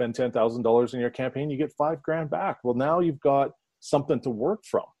you spend $10,000 in your campaign, you get $5,000 back. Well, now you've got something to work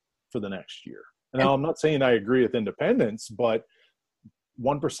from for the next year. Now, I'm not saying I agree with independence, but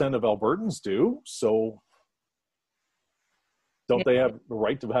 1% of Albertans do. So don't they have the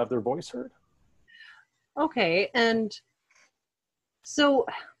right to have their voice heard? Okay. And so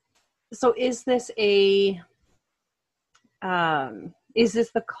is this is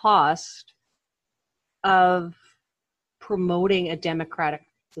this the cost of promoting a democratic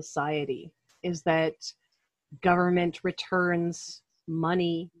society? Is that government returns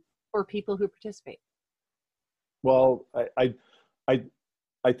money for people who participate? Well, I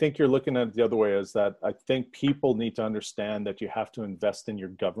think you're looking at it the other way, is that I think people need to understand that you have to invest in your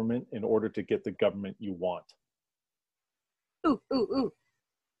government in order to get the government you want. Ooh.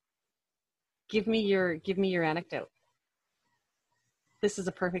 Give me your anecdote. This is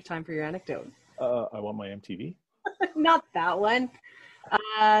a perfect time for your anecdote. I want my MTV. Not that one.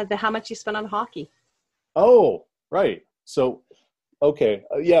 The how much you spent on hockey. Oh, right. So, okay.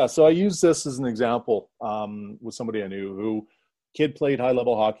 Yeah. So I use this as an example with somebody I knew who kid played high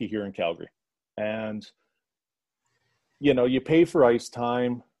level hockey here in Calgary. And, you pay for ice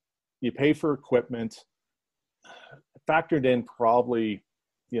time, you pay for equipment, factored in probably,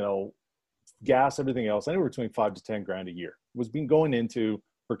 gas, everything else, anywhere between $5,000 to $10,000 a year was being going into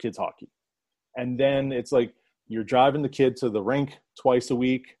for kids hockey. And then it's like, you're driving the kid to the rink twice a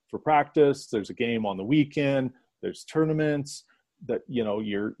week for practice. There's a game on the weekend. There's tournaments. that, you know,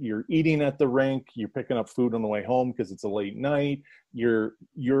 you're eating at the rink, you're picking up food on the way home because it's a late night, you're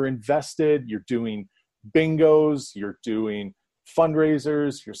invested, you're doing bingos, you're doing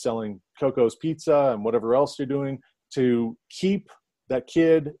fundraisers, you're selling Coco's Pizza and whatever else you're doing to keep that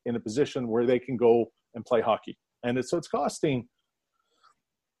kid in a position where they can go and play hockey. And it's costing,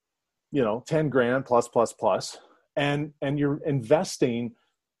 you know, 10 grand plus, and you're investing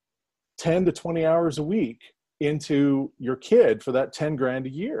 10 to 20 hours a week into your kid for that 10 grand a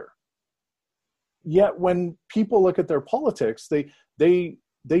year. Yet when people look at their politics, they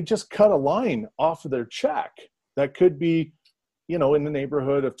just cut a line off of their check that could be, you know, in the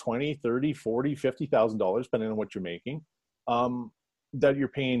neighborhood of 20, 30, 40, $50,000, depending on what you're making, that you're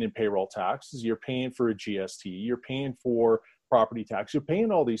paying in payroll taxes, you're paying for a GST, you're paying for property tax, you're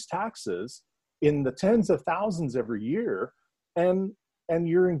paying all these taxes in the tens of thousands every year. And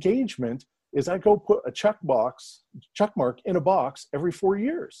your engagement is I go put a check mark in a box every 4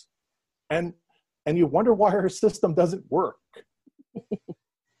 years. And you wonder why our system doesn't work.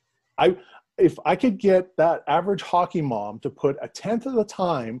 If I could get that average hockey mom to put a tenth of the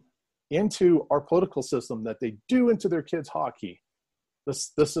time into our political system that they do into their kids' hockey,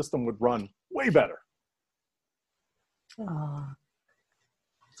 this system would run way better. Oh,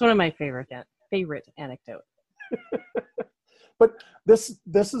 it's one of my favorite anecdotes. But this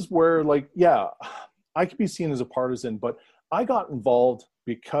is where, like, yeah, I could be seen as a partisan, but I got involved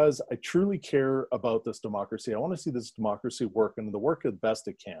because I truly care about this democracy. I want to see this democracy work and work the best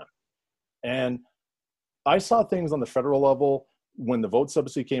it can. And I saw things on the federal level when the vote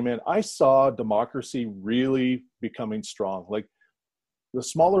subsidy came in. I saw democracy really becoming strong. Like, the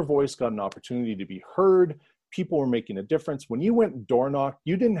smaller voice got an opportunity to be heard. People were making a difference. When you went door knock,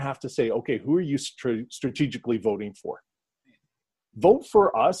 you didn't have to say, okay, who are you strategically voting for? Vote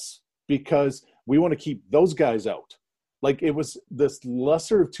for us because we want to keep those guys out. Like, it was this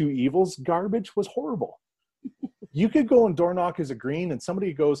lesser of two evils garbage was horrible. You could go and door knock as a green and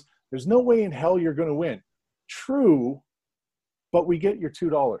somebody goes, there's no way in hell you're going to win. True, but we get your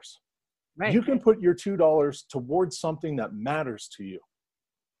 $2. Right. You can put your $2 towards something that matters to you.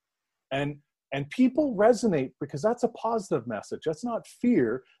 And people resonate because that's a positive message. That's not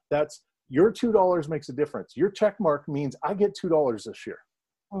fear. That's your $2 makes a difference. Your check mark means I get $2 this year.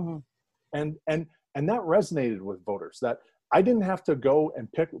 Mm-hmm. And that resonated with voters, that I didn't have to go and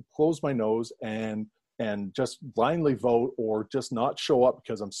close my nose and just blindly vote or just not show up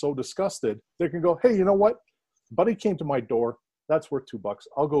because I'm so disgusted. They can go, hey, you know what? Buddy came to my door. That's worth $2.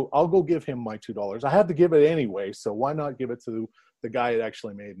 I'll go give him my $2. I had to give it anyway, so why not give it to the guy that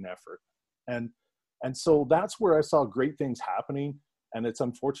actually made an effort? And so that's where I saw great things happening. And it's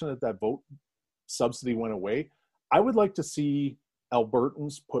unfortunate that vote subsidy went away. I would like to see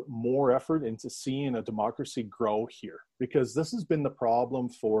Albertans put more effort into seeing a democracy grow here, because this has been the problem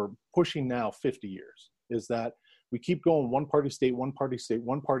for pushing now 50 years, is that we keep going one party state, one party state,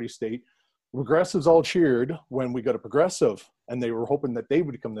 one party state. Progressives all cheered when we got a progressive, and they were hoping that they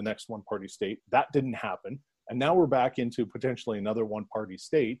would become the next one party state. That didn't happen. And now we're back into potentially another one party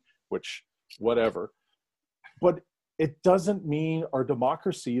state, which whatever. But it doesn't mean our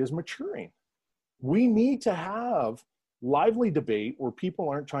democracy is maturing. We need to have lively debate where people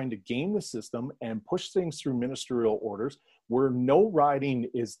aren't trying to game the system and push things through ministerial orders, where no riding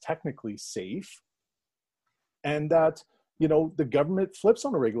is technically safe, and that, you know, the government flips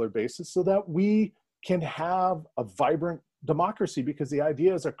on a regular basis so that we can have a vibrant democracy, because the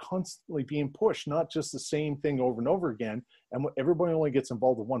ideas are constantly being pushed, not just the same thing over and over again. And everybody only gets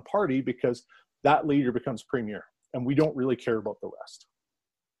involved with one party because that leader becomes premier, and we don't really care about the rest.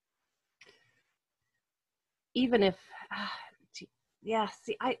 Even if, I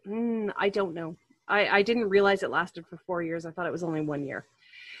don't know. I didn't realize it lasted for 4 years. I thought it was only 1 year.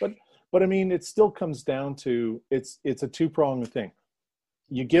 But I mean, it still comes down to, it's a two-pronged thing.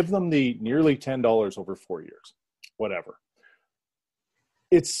 You give them the nearly $10 over 4 years, whatever.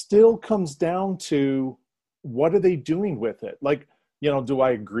 It still comes down to, what are they doing with it? Like, you know, do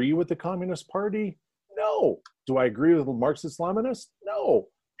I agree with the Communist Party? No. Do I agree with the Marxist-Leninists? No.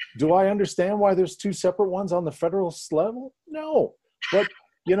 Do I understand why there's two separate ones on the federalist level? No. But,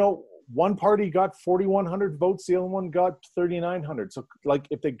 you know, one party got 4,100 votes, the other one got 3,900. So, like,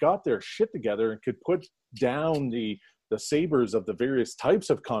 if they got their shit together and could put down the sabers of the various types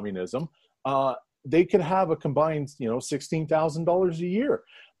of communism, they could have a combined, you know, $16,000 a year.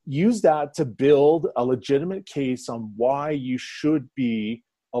 Use that to build a legitimate case on why you should be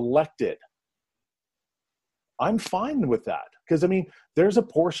elected. I'm fine with that, because, I mean, there's a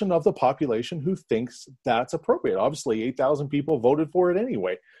portion of the population who thinks that's appropriate. Obviously, 8,000 people voted for it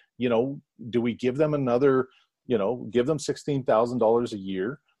anyway. You know, do we give them another give them $16,000 a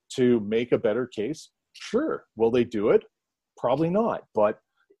year to make a better case. Sure. Will they do it? Probably not. But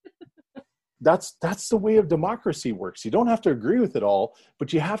that's the way of democracy works. You don't have to agree with it all,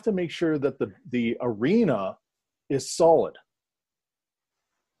 but you have to make sure that the arena is solid.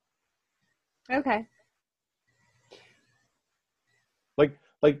 Okay.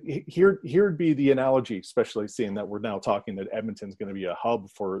 Like here'd be the analogy, especially seeing that we're now talking that Edmonton's going to be a hub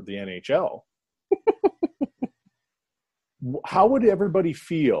for the NHL. How would everybody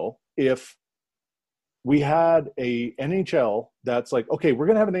feel if we had a NHL that's like, okay, we're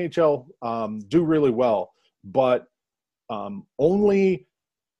going to have an NHL do really well, but only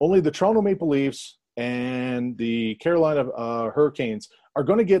the Toronto Maple Leafs and the Carolina Hurricanes are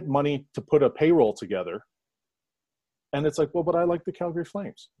going to get money to put a payroll together. And it's like, well, but I like the Calgary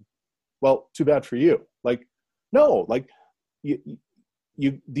Flames. Well, too bad for you. Like, no, like you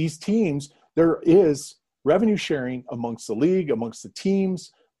these teams, there is revenue sharing amongst the league, amongst the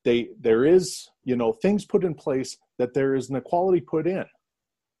teams. There is, things put in place that there is an equality put in,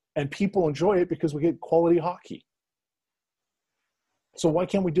 and people enjoy it because we get quality hockey. So why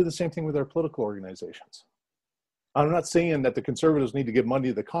can't we do the same thing with our political organizations? I'm not saying that the conservatives need to give money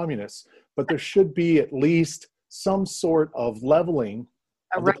to the communists, but there should be at least some sort of leveling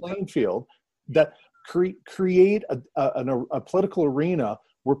of the playing field that create a political arena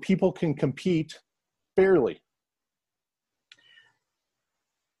where people can compete fairly.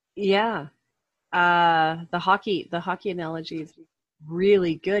 Yeah. The hockey analogy is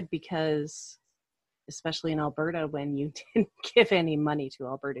really good because, especially in Alberta, when you didn't give any money to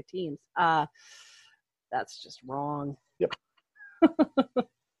Alberta teams, that's just wrong. Yep.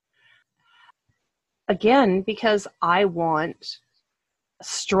 Again, because I want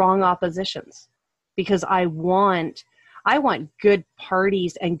strong oppositions, because I want good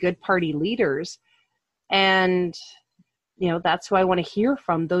parties and good party leaders. And, that's who I want to hear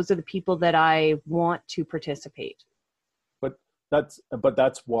from. Those are the people that I want to participate. But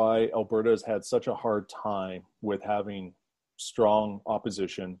that's why Alberta has had such a hard time with having strong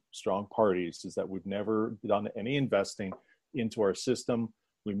opposition, strong parties, is that we've never done any investing into our system.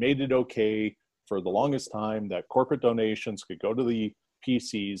 We made it okay for the longest time that corporate donations could go to the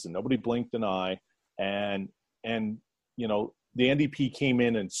PCs and nobody blinked an eye. And the NDP came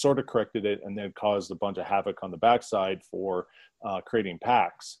in and sort of corrected it and then caused a bunch of havoc on the backside for creating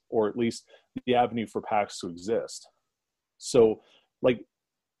PACs, or at least the avenue for PACs to exist. So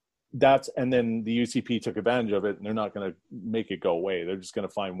and then the UCP took advantage of it, and they're not going to make it go away. They're just going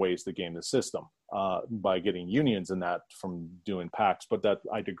to find ways to game the system by getting unions and that from doing PACs. But that,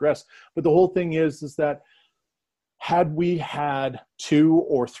 I digress. But the whole thing is that had we had 2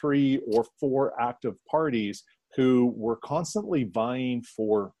 or 3 or 4 active parties who were constantly vying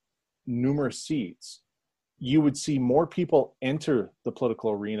for numerous seats, you would see more people enter the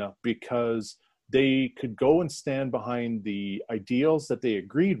political arena because they could go and stand behind the ideals that they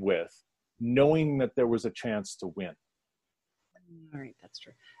agreed with, knowing that there was a chance to win. All right, that's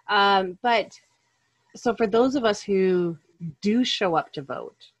true. But so for those of us who do show up to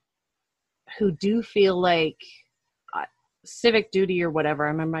vote, who do feel like civic duty or whatever. I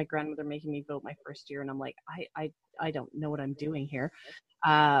remember my grandmother making me vote my first year, and I'm like, I don't know what I'm doing here.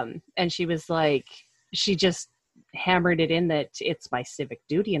 And she was like, she just hammered it in that it's my civic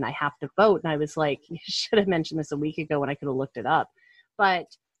duty and I have to vote. And I was like, you should have mentioned this a week ago and I could have looked it up. But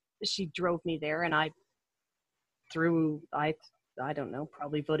she drove me there, and I don't know,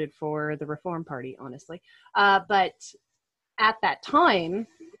 probably voted for the Reform Party, honestly. But at that time,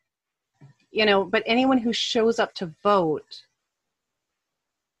 but anyone who shows up to vote,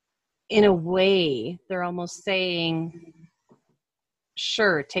 in a way, they're almost saying,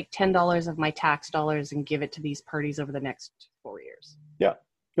 sure, take $10 of my tax dollars and give it to these parties over the next 4 years. Yeah,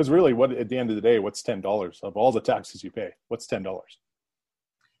 because really, at the end of the day, what's $10 of all the taxes you pay? What's $10?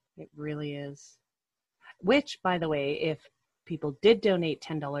 It really is. Which, by the way, if people did donate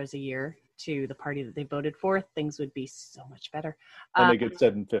 $10 a year to the party that they voted for, things would be so much better. And they get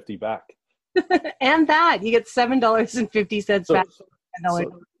 $7.50 back. And that you get $7.50 back.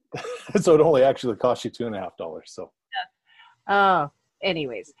 So it only actually costs you $2.50. So. Yeah. Oh,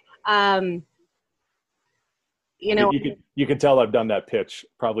 anyways, you can tell I've done that pitch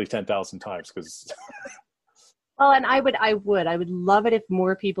probably 10,000 times because. Well, and I would love it if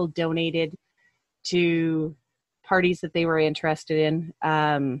more people donated to parties that they were interested in.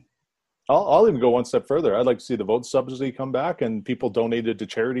 I'll even go one step further. I'd like to see the vote subsidy come back and people donated to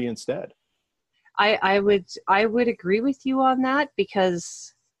charity instead. I would agree with you on that,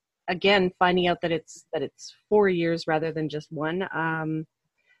 because again, finding out that it's 4 years rather than just one,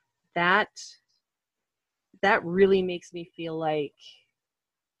 that that really makes me feel like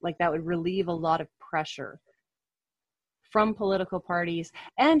that would relieve a lot of pressure from political parties,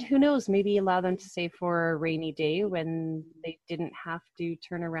 and who knows, maybe allow them to save for a rainy day when they didn't have to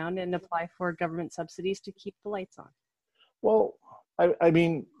turn around and apply for government subsidies to keep the lights on. Well, I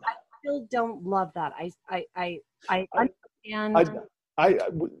mean, I still don't love that. I understand.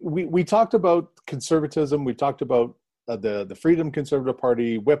 We talked about conservatism. We talked about the Freedom Conservative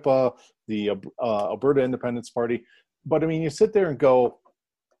Party, WIPA, the Alberta Independence Party. But I mean, you sit there and go,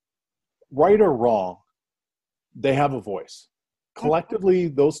 right or wrong, they have a voice. Collectively,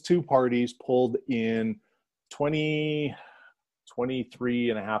 those two parties pulled in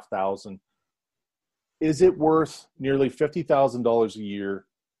 23,500. Is it worth nearly $50,000 a year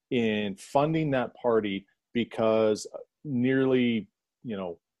in funding that party because nearly,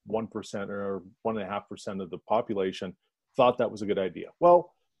 1% or 1.5% of the population thought that was a good idea?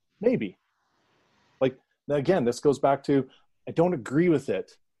 Well, maybe. Like, again, this goes back to, I don't agree with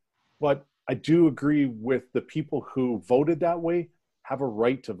it, but I do agree with the people who voted that way have a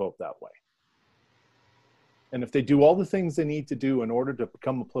right to vote that way. And if they do all the things they need to do in order to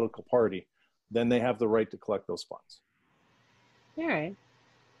become a political party, then they have the right to collect those funds. All right.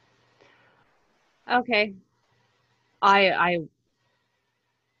 Okay. I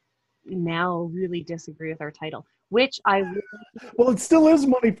now really disagree with our title, which Well, it still is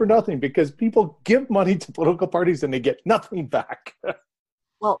money for nothing because people give money to political parties and they get nothing back.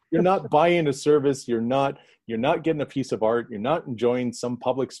 Well, you're not buying a service. You're not getting a piece of art. You're not enjoying some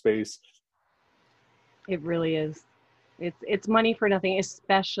public space. It really is. It's money for nothing,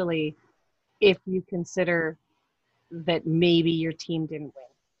 especially if you consider that maybe your team didn't win.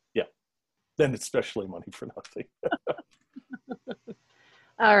 Yeah, then it's especially money for nothing.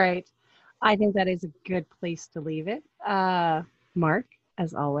 All right. I think that is a good place to leave it. Mark,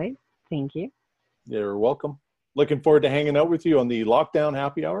 as always, thank you. You're welcome. Looking forward to hanging out with you on the Lockdown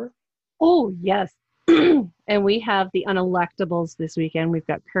Happy Hour. Oh, yes. And we have the unelectables this weekend. We've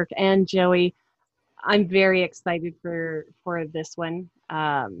got Kirk and Joey. I'm very excited for this one.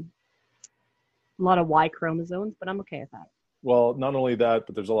 A lot of Y chromosomes, but I'm okay with that. Well, not only that,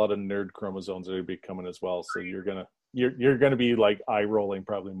 but there's a lot of nerd chromosomes that will be coming as well. So you're gonna be like eye rolling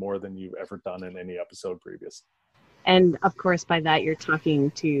probably more than you've ever done in any episode previous. And of course, by that you're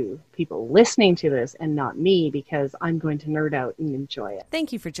talking to people listening to this and not me, because I'm going to nerd out and enjoy it.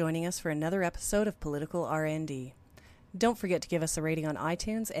 Thank you for joining us for another episode of Political R&D. Don't forget to give us a rating on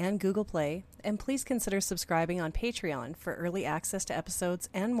iTunes and Google Play, and please consider subscribing on Patreon for early access to episodes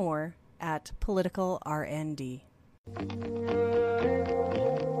and more at Political R&D.